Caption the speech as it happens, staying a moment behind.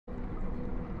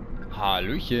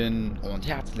Hallöchen und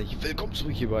herzlich willkommen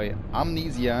zurück hier bei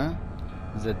Amnesia,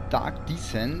 The Dark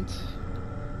Descent,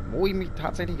 wo ich mich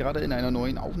tatsächlich gerade in einer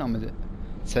neuen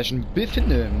Aufnahmesession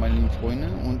befinde, meine lieben Freunde.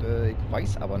 Und ich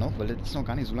weiß aber noch, weil das ist noch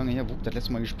gar nicht so lange her, wo ich das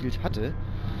letzte Mal gespielt hatte,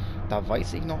 da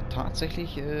weiß ich noch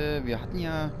tatsächlich, wir hatten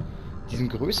ja diesen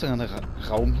größeren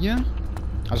Raum hier,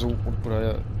 also,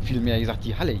 oder vielmehr gesagt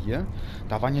die Halle hier,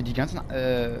 da waren ja die ganzen,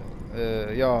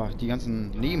 ja, die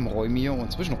ganzen Nebenräume hier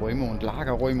und Zwischenräume und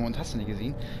Lagerräume und hast du nicht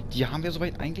gesehen, die haben wir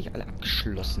soweit eigentlich alle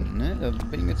abgeschlossen, ne? Da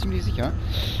bin ich mir ziemlich sicher.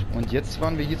 Und jetzt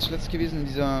waren wir hier zuletzt gewesen in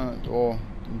dieser, oh,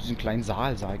 in diesem kleinen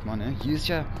Saal, sag ich mal, ne? Hier ist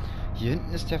ja, hier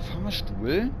hinten ist der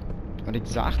Fahrstuhl. Und ich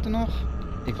sagte noch,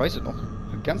 ich weiß es noch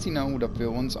ganz genau, dass wir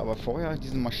uns aber vorher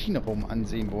diesen Maschinenraum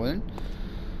ansehen wollen.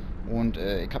 Und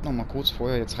ich habe noch mal kurz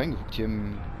vorher jetzt reingeguckt hier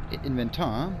im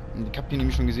Inventar. Und ich habe hier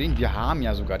nämlich schon gesehen, wir haben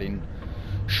ja sogar den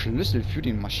Schlüssel für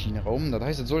den Maschinenraum. Das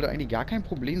heißt, es sollte eigentlich gar kein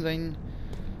Problem sein,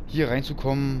 hier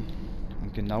reinzukommen.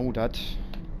 Und genau das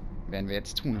werden wir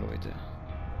jetzt tun, Leute.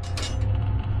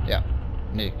 Ja.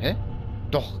 Nee, hä?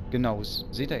 Doch, genau.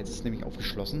 Seht ihr, jetzt ist es nämlich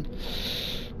aufgeschlossen.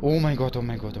 Oh mein Gott, oh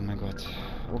mein Gott, oh mein Gott.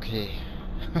 Okay.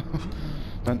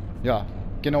 Dann, ja,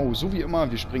 genau, so wie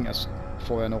immer. Wir springen erst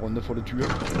vorher eine Runde vor der Tür.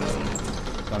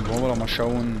 Dann wollen wir doch mal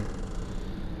schauen,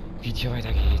 wie es hier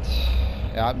weitergeht.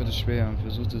 Er atmet es schwer und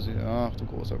versucht es. Ach du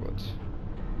großer Gott.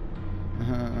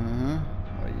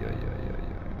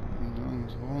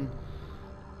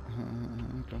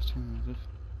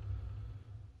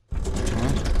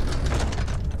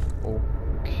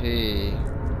 Okay.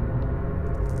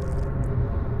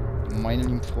 Meine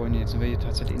lieben Freunde, jetzt sind wir hier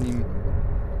tatsächlich in dem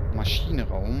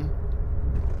Maschinenraum.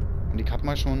 Und ich hab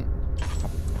mal schon...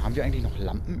 Haben wir eigentlich noch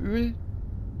Lampenöl?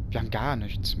 Wir haben gar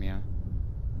nichts mehr.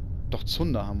 Doch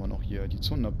Zunder haben wir noch hier. Die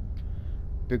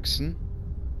Zunderbüchsen.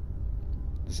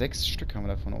 6 Stück haben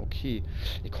wir davon. Okay.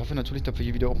 Ich hoffe natürlich, dass wir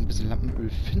hier wieder auch ein bisschen Lampenöl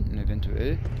finden,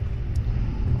 eventuell.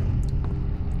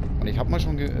 Und ich habe mal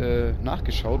schon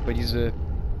nachgeschaut bei diese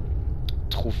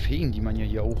Trophäen, die man ja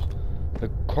hier auch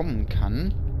bekommen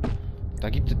kann. Da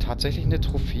gibt es tatsächlich eine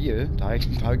Trophäe. Da habe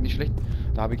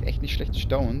ich echt nicht schlecht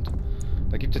gestaunt.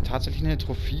 Da gibt es tatsächlich eine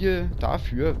Trophäe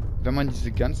dafür, wenn man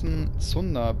diese ganzen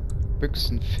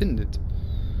Zunderbüchsen findet.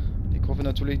 Ich hoffe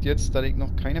natürlich jetzt, dass ich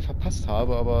noch keine verpasst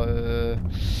habe, aber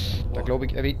da glaube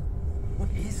ich ja,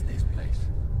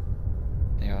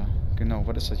 genau,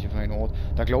 was ist das hier für ein Ort?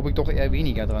 Da glaube ich doch eher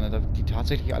weniger dran, dass ich die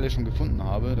tatsächlich alle schon gefunden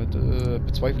habe. Das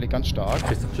bezweifle ich ganz stark.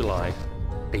 5th of July,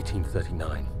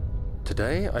 1839.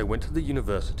 Today I went to the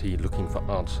university looking for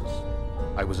answers.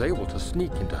 I was able to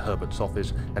sneak into Herbert's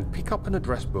office and pick up an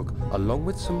address book along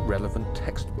with some relevant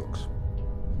textbooks.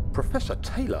 Professor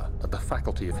Taylor at the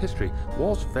Faculty of History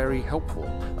was very helpful,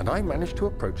 and I managed to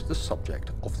approach the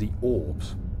subject of the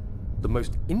orbs. The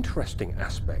most interesting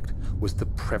aspect was the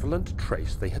prevalent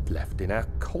trace they had left in our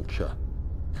culture.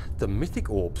 The mythic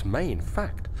orbs may, in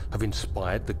fact, have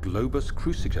inspired the globus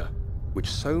cruciger, which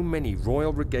so many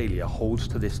royal regalia holds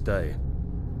to this day.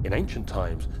 In ancient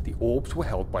times, the orbs were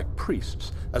held by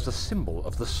priests as a symbol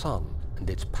of the sun and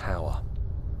its power.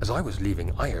 As I was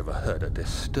leaving, I overheard a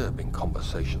disturbing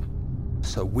conversation.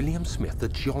 Sir William Smith, the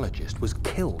geologist, was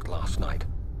killed last night.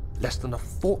 Less than a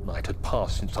fortnight had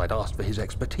passed since I'd asked for his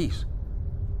expertise.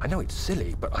 I know it's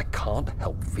silly, but I can't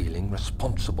help feeling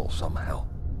responsible somehow.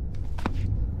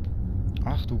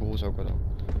 Ach du großer Gott.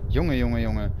 Junge, Junge,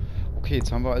 Junge. Okay,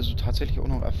 jetzt haben wir also tatsächlich auch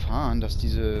noch erfahren, dass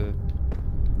diese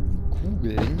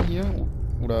Kugeln hier,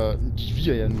 oder die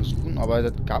wir ja nur suchen, aber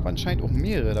es gab anscheinend auch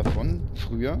mehrere davon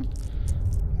früher.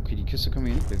 Okay, die Kiste können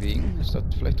wir hier nicht bewegen. Ist das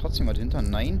vielleicht trotzdem was hinter?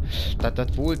 Nein.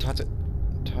 Das wohl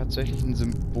tatsächlich ein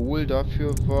Symbol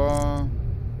dafür war,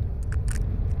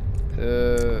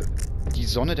 die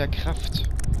Sonne der Kraft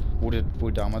wurde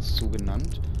wohl damals so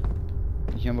genannt.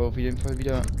 Hier haben wir auf jeden Fall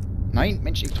wieder... Nein,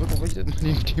 Mensch, ich drücke auch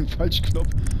richtig den falschen Knopf.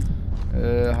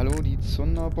 Hallo, die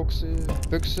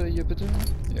Zunderbüchse hier bitte.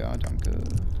 Ja, danke.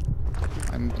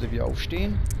 Einmal bitte wieder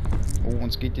aufstehen. Oh,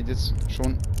 uns geht jetzt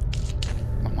schon...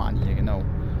 Mach mal an hier, genau.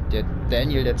 Der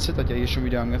Daniel, der zittert ja hier schon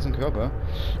wieder am ganzen Körper.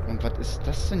 Und was ist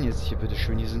das denn jetzt hier bitte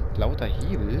schön? Hier sind lauter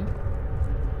Hebel.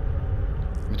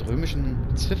 Mit römischen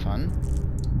Ziffern.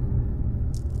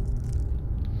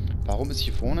 Warum ist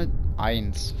hier vorne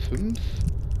 1, 5,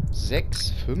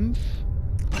 6, 5,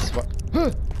 2...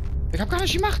 Hä? Ich hab gar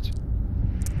nichts gemacht!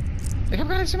 Ich hab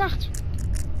gar nichts gemacht!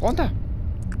 Runter!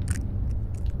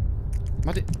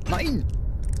 Warte, nein!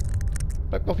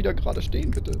 Bleib doch wieder gerade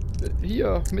stehen, bitte.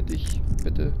 Hier, mittig.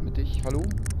 Bitte, mittig. Hallo?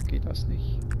 Geht das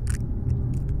nicht?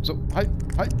 So, halt,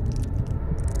 halt!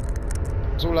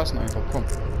 So lassen einfach, komm.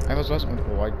 Einfach so lassen. Und,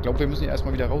 oh, ich glaube, wir müssen hier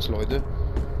erstmal wieder raus, Leute.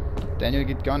 Daniel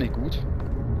geht gar nicht gut.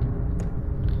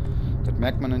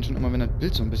 merkt man dann schon immer, wenn das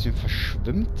Bild so ein bisschen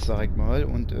verschwimmt, sag ich mal,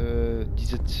 und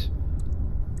dieses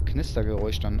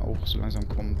Knistergeräusch dann auch so langsam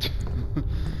kommt.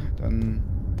 Dann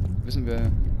wissen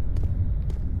wir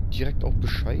direkt auch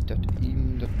Bescheid, dass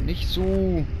ihm das nicht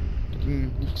so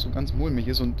ganz mulmig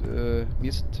ist, und mir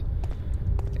ist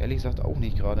ehrlich gesagt auch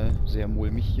nicht gerade sehr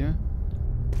mulmig hier.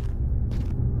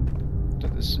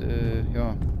 Das ist,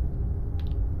 ja.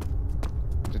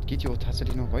 Das geht hier auch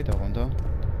tatsächlich noch weiter runter.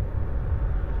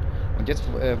 Und jetzt,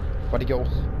 was ich ja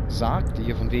auch sagte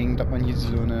hier, von wegen, dass man hier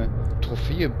so eine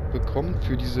Trophäe bekommt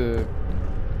für diese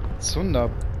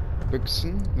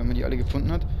Zunderbüchsen, wenn man die alle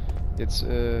gefunden hat. Jetzt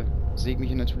sehe ich mich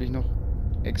hier natürlich noch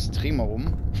extremer rum.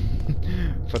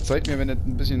 Verzeiht mir, wenn das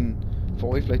ein bisschen für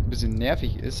euch vielleicht ein bisschen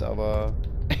nervig ist, aber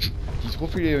die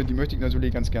Trophäe, die möchte ich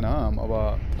natürlich ganz gerne haben,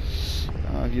 aber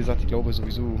ja, wie gesagt, ich glaube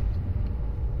sowieso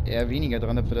eher weniger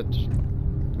dran, dass wir das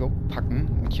überhaupt packen.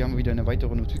 Und hier haben wir wieder eine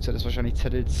weitere Notiz, das ist wahrscheinlich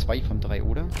Zettel 2 von 3,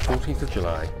 oder? 14th of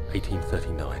July,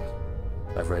 1839.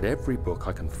 I've read every book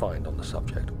I can find on the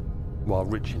subject. While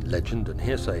rich in legend and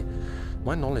hearsay,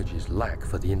 my knowledge is lack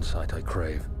for the insight I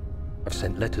crave. I've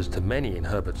sent letters to many in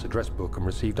Herbert's address book and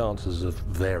received answers of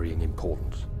varying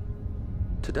importance.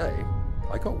 Today,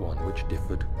 I got one which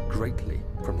differed greatly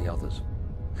from the others.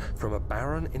 From a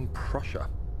baron in Prussia.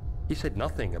 He said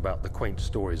nothing about the quaint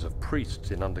stories of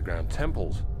priests in underground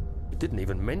temples. He didn't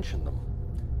even mention them.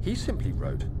 He simply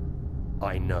wrote,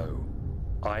 I know.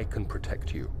 I can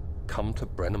protect you. Come to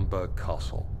Brennenburg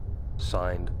Castle.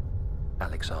 Signed,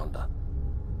 Alexander.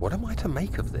 What am I to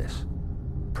make of this?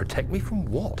 Protect me from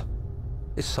what?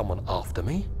 Is someone after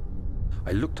me?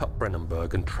 I looked up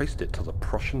Brennenburg and traced it to the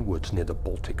Prussian woods near the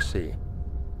Baltic Sea.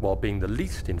 While being the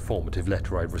least informative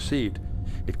letter I've received,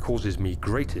 it causes me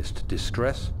greatest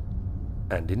distress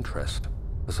and interest.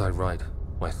 As I write,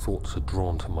 my thoughts are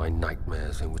drawn to my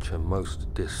nightmares in which a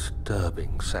most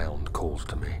disturbing sound calls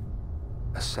to me.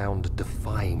 A sound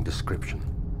defying description.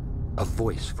 A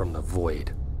voice from the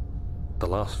void. The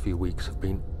last few weeks have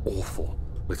been awful,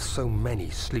 with so many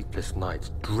sleepless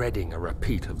nights dreading a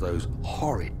repeat of those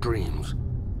horrid dreams.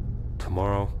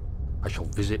 Tomorrow, I shall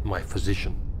visit my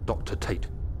physician, Dr. Tate,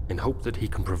 in hope that he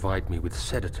can provide me with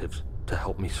sedatives to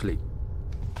help me sleep.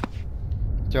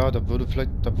 Ja, da würde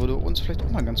uns vielleicht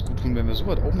auch mal ganz gut tun, wenn wir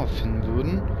sowas auch mal finden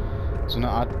würden. So eine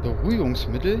Art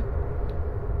Beruhigungsmittel,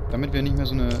 damit wir nicht mehr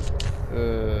so eine,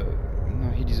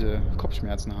 hier diese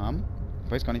Kopfschmerzen haben.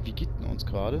 Ich weiß gar nicht, wie geht denn uns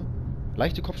gerade?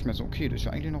 Leichte Kopfschmerzen, okay, das ist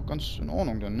ja eigentlich noch ganz in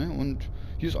Ordnung dann, ne? Und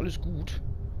hier ist alles gut.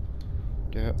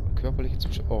 Der körperliche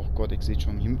Zustand... Oh Gott, ich sehe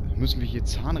schon. Hier müssen wir hier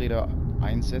Zahnräder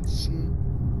einsetzen.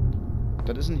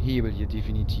 Das ist ein Hebel hier,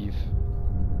 definitiv.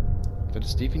 Das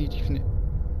ist definitiv ein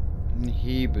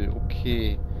Hebel,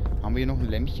 okay. Haben wir hier noch ein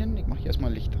Lämpchen? Ich mache hier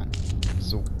erstmal Licht an.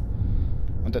 So.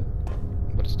 Und das...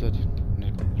 Was ist das?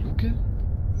 Eine Luke?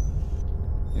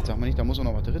 Jetzt sagen wir nicht, da muss auch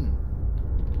noch was drin.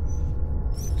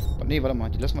 Ne, warte mal,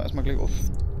 die lassen wir erstmal gleich auf.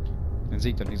 Dann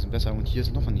sehe ich das wenigstens besser. Und hier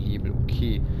ist noch ein Hebel,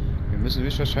 okay. Wir müssen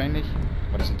höchstwahrscheinlich...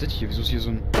 Was ist denn das hier? Wieso ist hier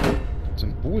so ein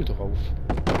Symbol drauf?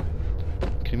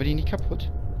 Kriegen wir die nicht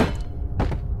kaputt?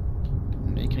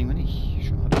 Ne, kriegen wir nicht.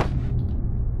 Schade.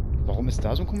 Warum ist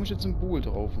da so ein komisches Symbol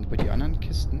drauf und bei den anderen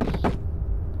Kisten nicht? Macht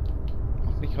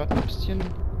mich gerade ein bisschen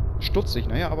stutzig.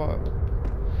 Naja, aber...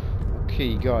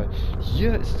 Okay, egal.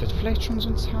 Hier ist das vielleicht schon so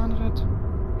ein Zahnrad?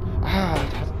 Ah,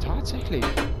 tatsächlich.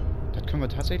 Das können wir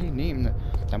tatsächlich nehmen.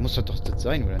 Da muss das doch das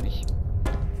sein, oder nicht?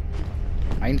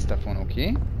 Eins davon,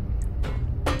 okay.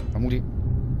 Vermutlich...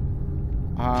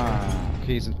 Ah,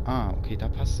 okay, okay, da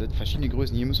passt es. Verschiedene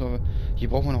Größen. Hier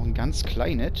brauchen wir noch ein ganz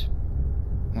kleines.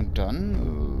 Und dann,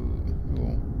 ja,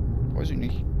 weiß ich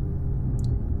nicht.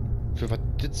 Für was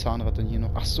das Zahnrad denn hier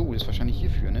noch? Ach so, das ist wahrscheinlich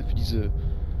hierfür, ne? Für diese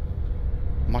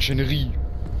Maschinerie.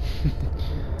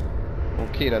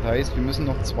 Okay, das heißt, wir müssen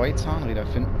noch 2 Zahnräder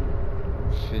finden.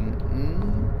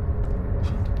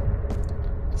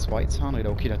 2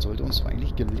 Zahnräder. Okay, das sollte uns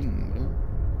eigentlich gelingen, oder?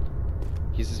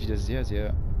 Hier ist es wieder sehr,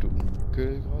 sehr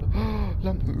dunkel gerade. Oh,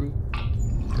 Lampenöl.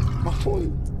 Mach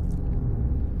voll.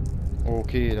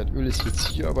 Okay, das Öl ist jetzt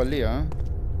hier aber leer.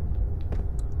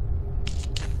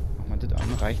 Machen wir das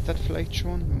an. Reicht das vielleicht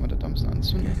schon, wenn wir das ein bisschen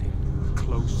anzünden?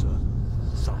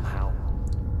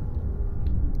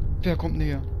 Wer kommt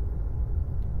näher?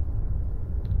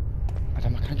 Alter,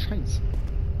 mach keinen Scheiß.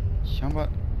 Hier haben wir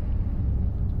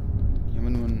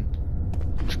nur einen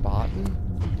Spaten,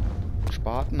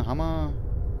 Hammer,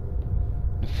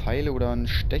 eine Feile oder einen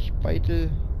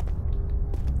Stechbeitel.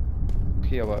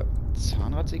 Okay, aber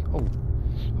Zahnrad sehe ich... Oh.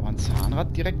 Aber ein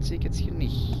Zahnrad direkt sehe ich jetzt hier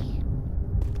nicht.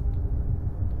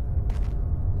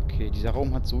 Okay, dieser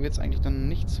Raum hat so jetzt eigentlich dann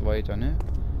nichts weiter, ne?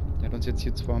 Der hat uns jetzt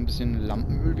hier zwar ein bisschen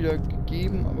Lampenöl wieder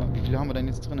gegeben, aber wie viel haben wir denn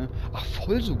jetzt drin? Ach,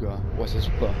 voll sogar. Boah, ist ja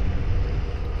super.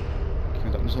 Okay,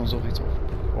 da müssen wir uns auch jetzt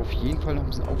auf jeden Fall noch ein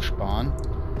bisschen aufsparen.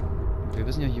 Wir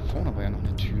wissen ja, hier vorne war ja noch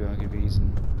eine Tür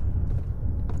gewesen.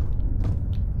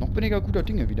 Noch bin ich ja guter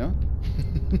Dinge wieder.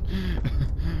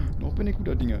 Noch bin ich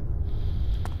guter Dinge.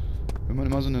 Wenn man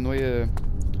immer so eine neue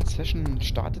Session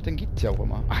startet, dann geht's ja auch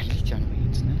immer. Ah, hier liegt ja noch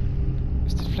eins, ne?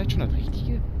 Ist das vielleicht schon das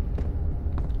Richtige?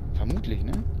 Vermutlich,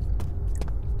 ne?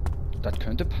 Das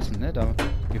könnte passen, ne?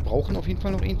 Wir brauchen auf jeden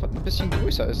Fall noch irgendwas ein bisschen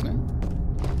größer ist, ne?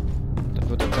 Das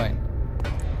wird das sein.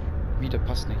 Wie, das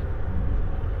passt nicht.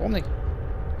 Warum nicht?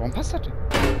 Warum passt das denn?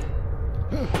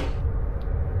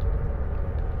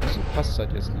 Wieso passt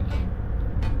das jetzt nicht?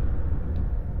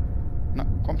 Na,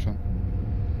 komm schon.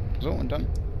 So, und dann...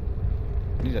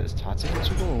 Nee, das ist tatsächlich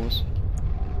zu groß.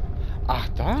 Ach,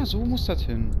 da, so muss das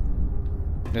hin.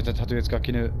 Ja, das hatte jetzt gar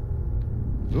keine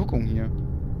Wirkung hier.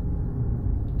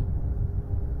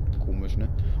 Komisch, ne?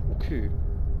 Okay.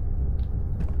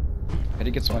 Hätte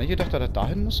ich jetzt zwar nicht gedacht, dass das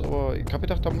dahin muss, aber ich habe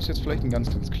gedacht, da muss jetzt vielleicht ein ganz,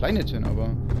 ganz kleines hin, aber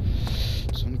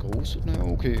so ein großes, naja,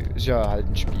 okay. Ist ja halt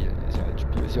ein Spiel.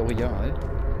 Ist ja auch real.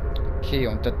 Okay,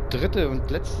 und das dritte und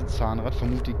letzte Zahnrad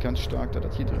vermute ich ganz stark, dass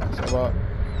das hier drin ist. Aber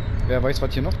wer weiß,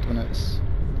 was hier noch drin ist.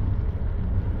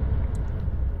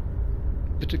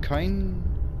 Bitte kein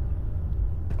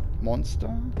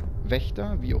Monster,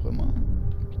 Wächter, wie auch immer.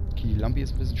 Okay, die Lampe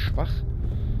ist ein bisschen schwach.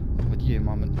 Machen wir die hier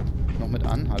mal noch mit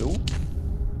an. Hallo?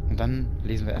 Und dann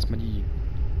lesen wir erstmal die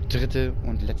dritte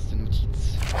und letzte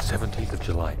Notiz. 17th of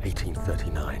July,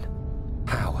 1839.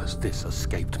 How has this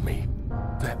escaped me?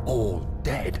 They're all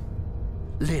dead.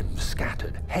 Limbs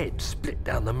scattered, heads split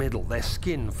down the middle, their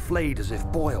skin flayed as if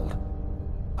boiled.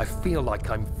 I feel like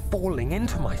I'm falling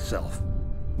into myself.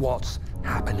 What's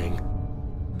happening?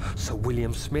 Sir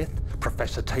William Smith,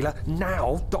 Professor Taylor,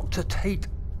 now Dr. Tate.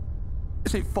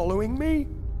 Is it following me?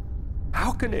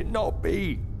 How can it not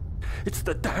be? It's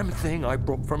the damn thing I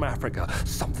brought from Africa.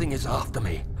 Something is after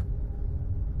me.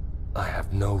 I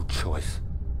have no choice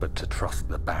but to trust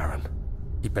the Baron.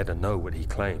 He better know what he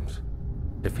claims.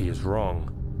 If he is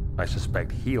wrong, I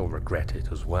suspect he'll regret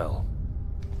it as well.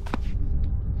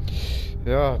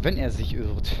 Ja, wenn er sich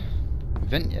irrt.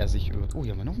 Wenn er sich irrt. Oh,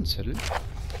 hier haben wir noch einen Zettel.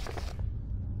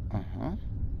 Aha.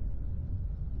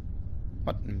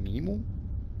 Was? Ein Memo?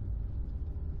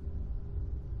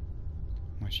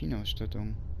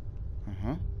 Maschinenausstattung.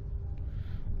 Aha.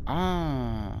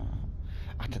 Ah.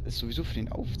 Ach, das ist sowieso für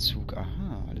den Aufzug.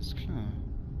 Aha, alles klar.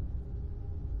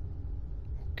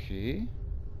 Okay.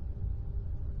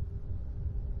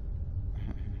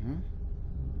 Aha.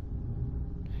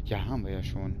 Ja, haben wir ja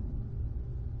schon.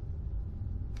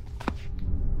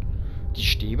 Die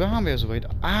Stäbe haben wir ja soweit.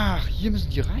 Ach, hier müssen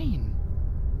die rein.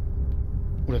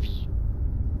 Oder wie?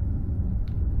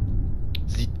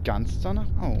 Sieht ganz danach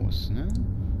aus, ne?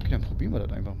 Okay, dann probieren wir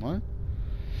das einfach mal.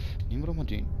 Nehmen wir doch mal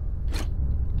den.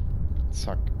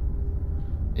 Zack.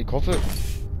 Ich hoffe,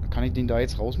 kann ich den da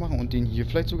jetzt rausmachen und den hier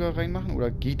vielleicht sogar reinmachen?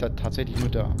 Oder geht das tatsächlich nur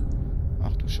da?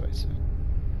 Ach du Scheiße.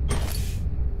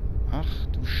 Ach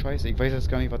du Scheiße. Ich weiß jetzt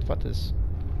gar nicht, was ist.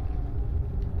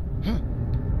 Hä?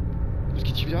 Was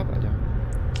geht hier wieder ab, Alter?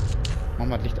 Mach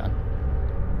mal das Licht an.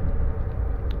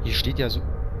 Hier steht ja so...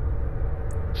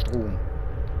 Strom.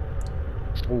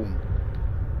 Strom.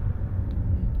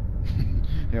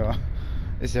 Ja.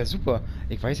 Ist ja super.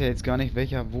 Ich weiß ja jetzt gar nicht,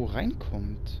 welcher wo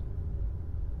reinkommt.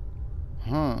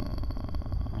 Ha.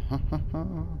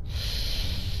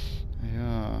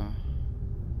 Ja.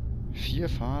 4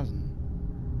 Phasen.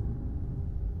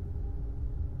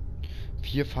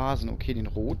 4 Phasen. Okay, den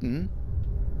roten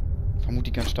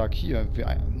vermute ich ganz stark hier.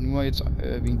 Nur jetzt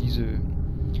wegen diesem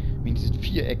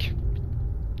Viereck.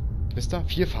 Wisst ihr?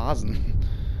 4 Phasen.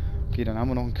 Okay, dann haben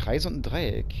wir noch einen Kreis und ein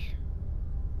Dreieck.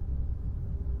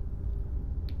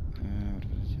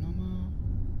 Was ist hier nochmal?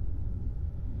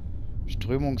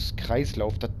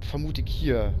 Strömungskreislauf. Das vermute ich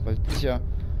hier. Weil das ist ja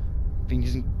wegen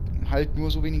diesem halt nur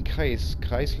so wegen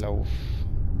Kreislauf.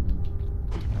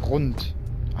 Rund.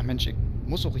 Ah Mensch, ich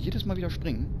muss auch jedes Mal wieder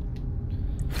springen.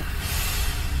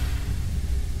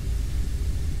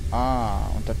 Ah,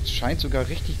 und das scheint sogar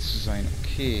richtig zu sein.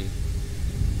 Okay.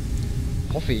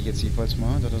 Hoffe ich jetzt jedenfalls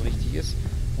mal, dass das richtig ist.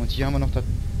 Und hier haben wir noch das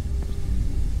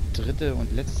dritte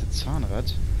und letzte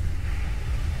Zahnrad.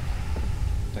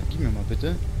 Da gib mir mal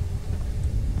bitte.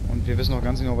 Und wir wissen noch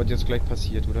ganz genau, was jetzt gleich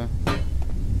passiert, oder?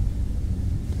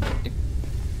 Ich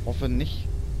hoffe nicht.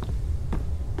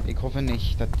 Ich hoffe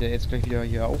nicht, dass der jetzt gleich wieder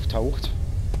hier auftaucht.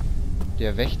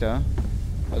 Der Wächter.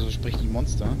 Also sprich die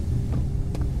Monster.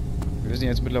 Wir wissen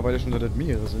jetzt mittlerweile schon, dass das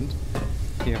mehrere sind.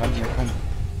 Okay, ran hier, komm.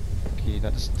 Okay,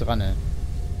 das ist dran, ne?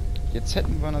 Jetzt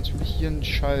hätten wir natürlich hier einen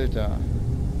Schalter.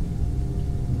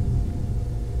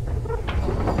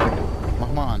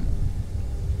 Mach mal an.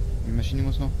 Die Maschine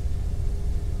muss noch...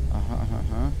 Aha, aha,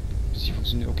 aha. Bis sie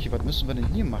funktioniert. Okay, was müssen wir denn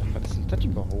hier machen? Was ist denn das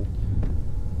überhaupt?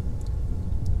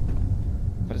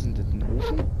 Was ist denn das? Ein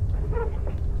Ofen?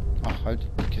 Ach, halt.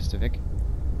 Kiste weg.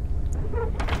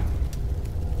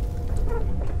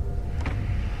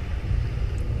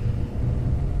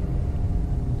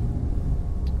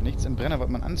 Nichts im Brenner, was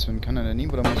man anzünden kann. Dann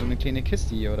nehmen wir doch mal so eine kleine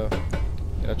Kiste hier, oder?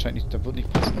 Ja, das scheint nicht... Das wird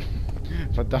nicht passen.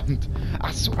 Verdammt.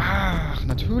 Ach so, ach,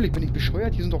 natürlich bin ich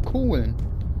bescheuert. Hier sind doch Kohlen.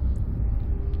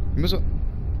 Ich muss so...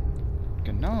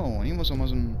 Genau, hier muss doch mal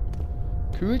so ein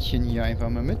Köhlchen hier einfach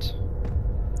mal mit.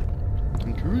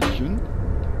 Ein Köhlchen.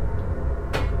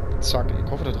 Zack,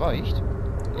 ich hoffe, das reicht.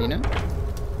 Eine.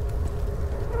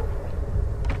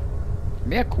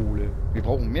 Mehr Kohle. Wir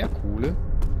brauchen mehr Kohle.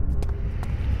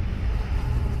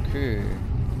 Okay.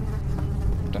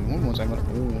 Dann holen wir uns einfach...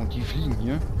 Oh, und die fliegen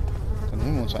hier. Dann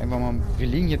holen wir uns einfach mal... Wir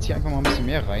legen jetzt hier einfach mal ein bisschen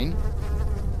mehr rein.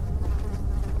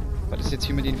 Was ist jetzt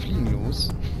hier mit den Fliegen los?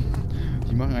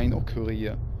 Die machen eigentlich auch Curry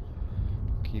hier.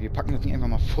 Okay, wir packen das Ding einfach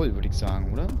mal voll, würde ich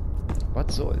sagen, oder?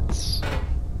 Was soll's?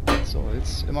 Was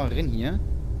soll's? Immer rein hier.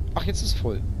 Ach, jetzt ist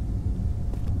voll.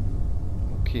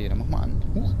 Okay, dann machen wir an.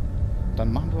 Huch.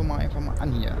 Dann machen wir mal einfach mal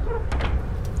an hier.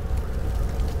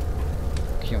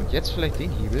 Okay, und jetzt vielleicht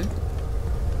den Hebel.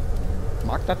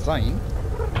 Mag das sein?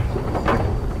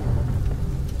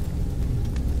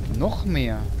 Noch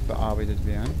mehr bearbeitet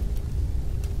werden.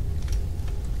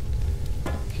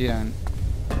 Okay, dann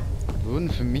würden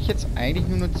für mich jetzt eigentlich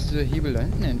nur noch diese Hebel da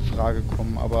hinten in Frage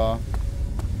kommen, aber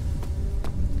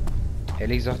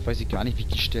ehrlich gesagt weiß ich gar nicht, wie ich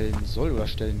die stellen soll oder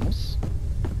stellen muss.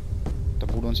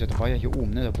 Da wurde uns ja, da war ja hier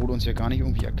oben, ne? Da wurde uns ja gar nicht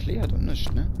irgendwie erklärt und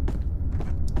nichts, ne?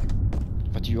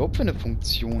 Was die überhaupt für eine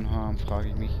Funktion haben, frage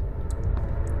ich mich.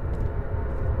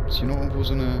 Ist hier noch irgendwo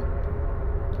so eine...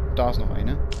 Da ist noch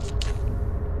eine.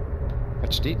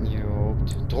 Was steht denn hier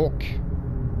überhaupt? Druck.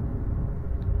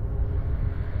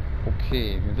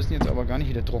 Okay, wir wissen jetzt aber gar nicht,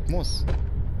 wie der Druck muss.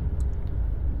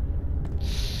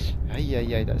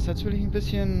 Eieiei, das ist natürlich ein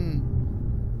bisschen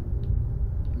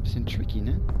tricky,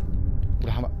 ne?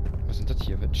 Oder haben wir... Was ist das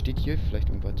hier? Was steht hier vielleicht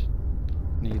irgendwas?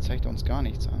 Ne, hier zeigt er uns gar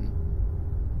nichts an.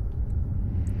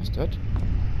 Was ist das?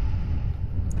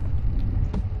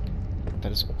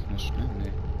 Das ist auch nichts, ne?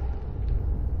 Nee.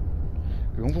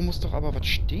 Irgendwo muss doch aber was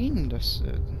stehen, das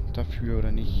dafür,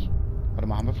 oder nicht? Warte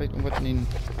mal, haben wir vielleicht irgendwas in den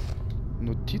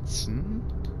Notizen?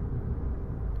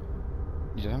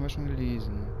 Die haben wir schon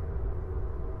gelesen.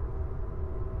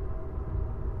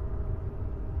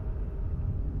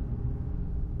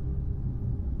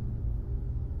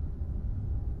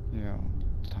 Ja,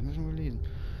 das haben wir schon gelesen.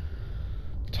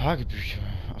 Tagebücher.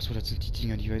 Achso, das sind die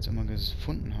Dinger, die wir jetzt immer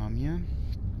gefunden haben hier.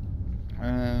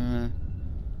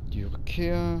 Die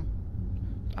Rückkehr.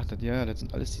 Ach, das, ja, das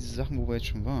sind alles diese Sachen, wo wir jetzt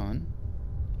schon waren.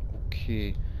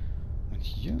 Okay. Und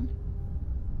hier?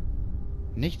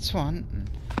 Nichts vorhanden.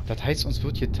 Das heißt, uns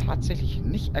wird hier tatsächlich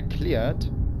nicht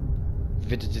erklärt,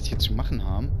 wie wir das jetzt hier zu machen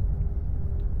haben.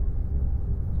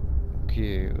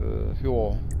 Okay,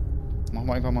 ja. Machen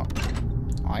wir einfach mal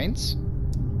 1.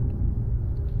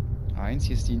 1,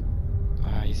 hier ist die...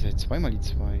 Ah, hier ist ja zweimal die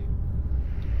 2.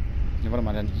 Ja, warte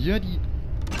mal, dann hier die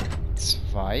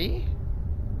 2.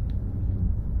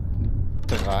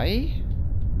 3.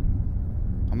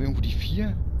 Haben wir irgendwo die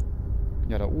 4?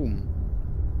 Ja, da oben.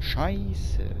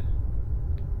 Scheiße.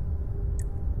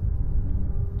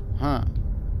 Ha.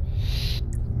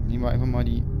 Nehmen wir einfach mal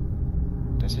die...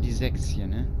 Das ist ja die 6 hier,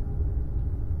 ne?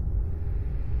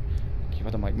 Okay,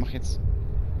 warte mal, ich mach jetzt...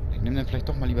 Ich nehme dann vielleicht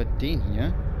doch mal lieber den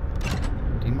hier.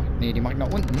 Den mach... Ne, den mach ich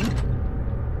nach unten.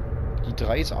 Die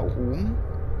 3 ist auch oben.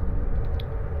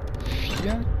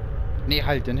 4. Ne,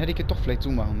 halt, dann hätte ich es doch vielleicht so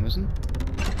machen müssen.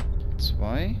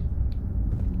 2.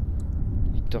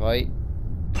 Die 3...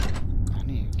 Ach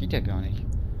nee, geht ja gar nicht.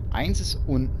 1 ist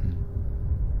unten.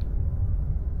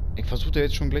 Ich versuche da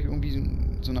jetzt schon gleich irgendwie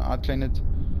so eine Art kleines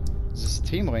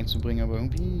System reinzubringen, aber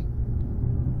irgendwie...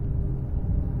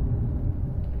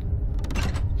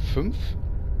 5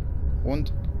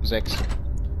 und 6.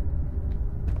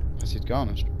 Passiert gar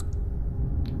nicht.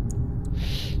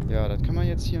 Ja, das kann man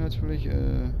jetzt hier natürlich...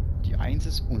 die 1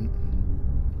 ist unten.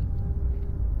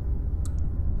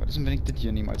 Was ist denn, wenn ich das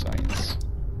hier nehme als 1?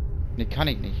 Ne, kann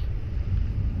ich nicht.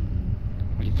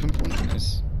 Weil die 5 unten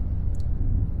ist.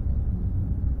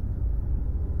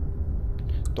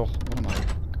 Doch, warte mal.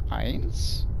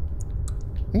 1.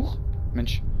 Huch,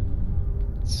 Mensch.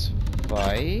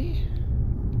 2.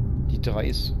 Die 3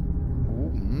 ist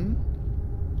oben.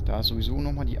 Da ist sowieso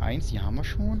nochmal die 1, die haben wir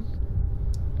schon.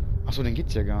 Achso, dann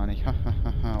geht's ja gar nicht.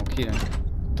 Hahaha. Okay, dann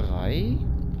 3.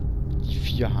 Die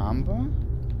 4 haben wir.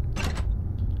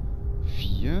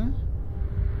 4.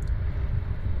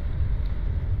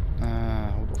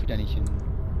 Haut auch wieder nicht hin.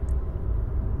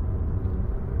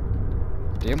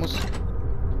 Der muss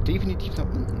definitiv nach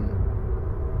unten.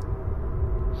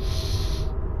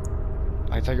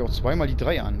 Ah, jetzt zeige ich auch zweimal die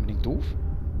 3 an. Bin ich doof?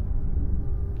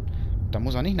 Da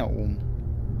muss er nicht nach oben.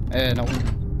 Nach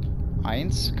unten.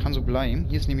 1 kann so bleiben.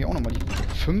 Hier ist nämlich auch nochmal die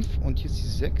 5 und hier ist die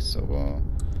 6, aber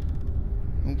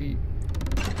irgendwie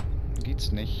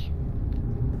geht's nicht.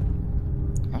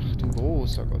 Ach du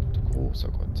großer Gott, du großer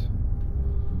Gott.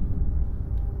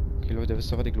 Okay, Leute,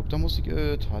 wisst ihr was? Ich glaube, da muss ich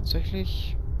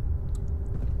tatsächlich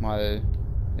mal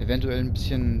eventuell ein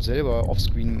bisschen selber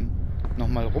offscreen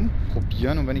nochmal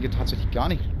rumprobieren. Und wenn ich es tatsächlich gar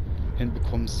nicht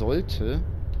hinbekommen sollte,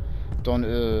 dann,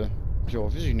 ja,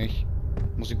 weiß ich nicht.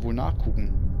 Muss ich wohl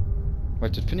nachgucken. Weil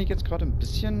das finde ich jetzt gerade ein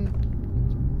bisschen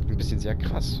sehr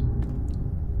krass.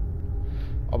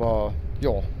 Aber,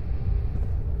 ja.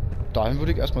 Dahin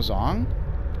würde ich erstmal sagen,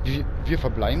 wir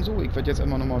verbleiben so. Ich werde jetzt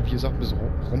einmal nochmal, wie gesagt, ein bisschen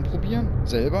rumprobieren.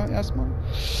 Selber erstmal.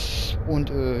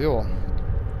 Und, ja.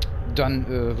 Dann,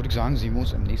 würde ich sagen, sehen wir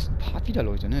uns im nächsten Part wieder,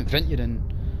 Leute, ne? Wenn ihr denn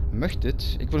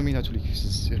möchtet. Ich würde mich natürlich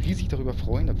riesig darüber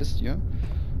freuen, das wisst ihr.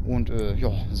 Und,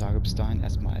 ja, sage bis dahin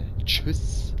erstmal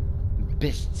Tschüss.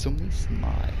 Bis zum nächsten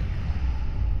Mal.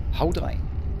 Haut rein.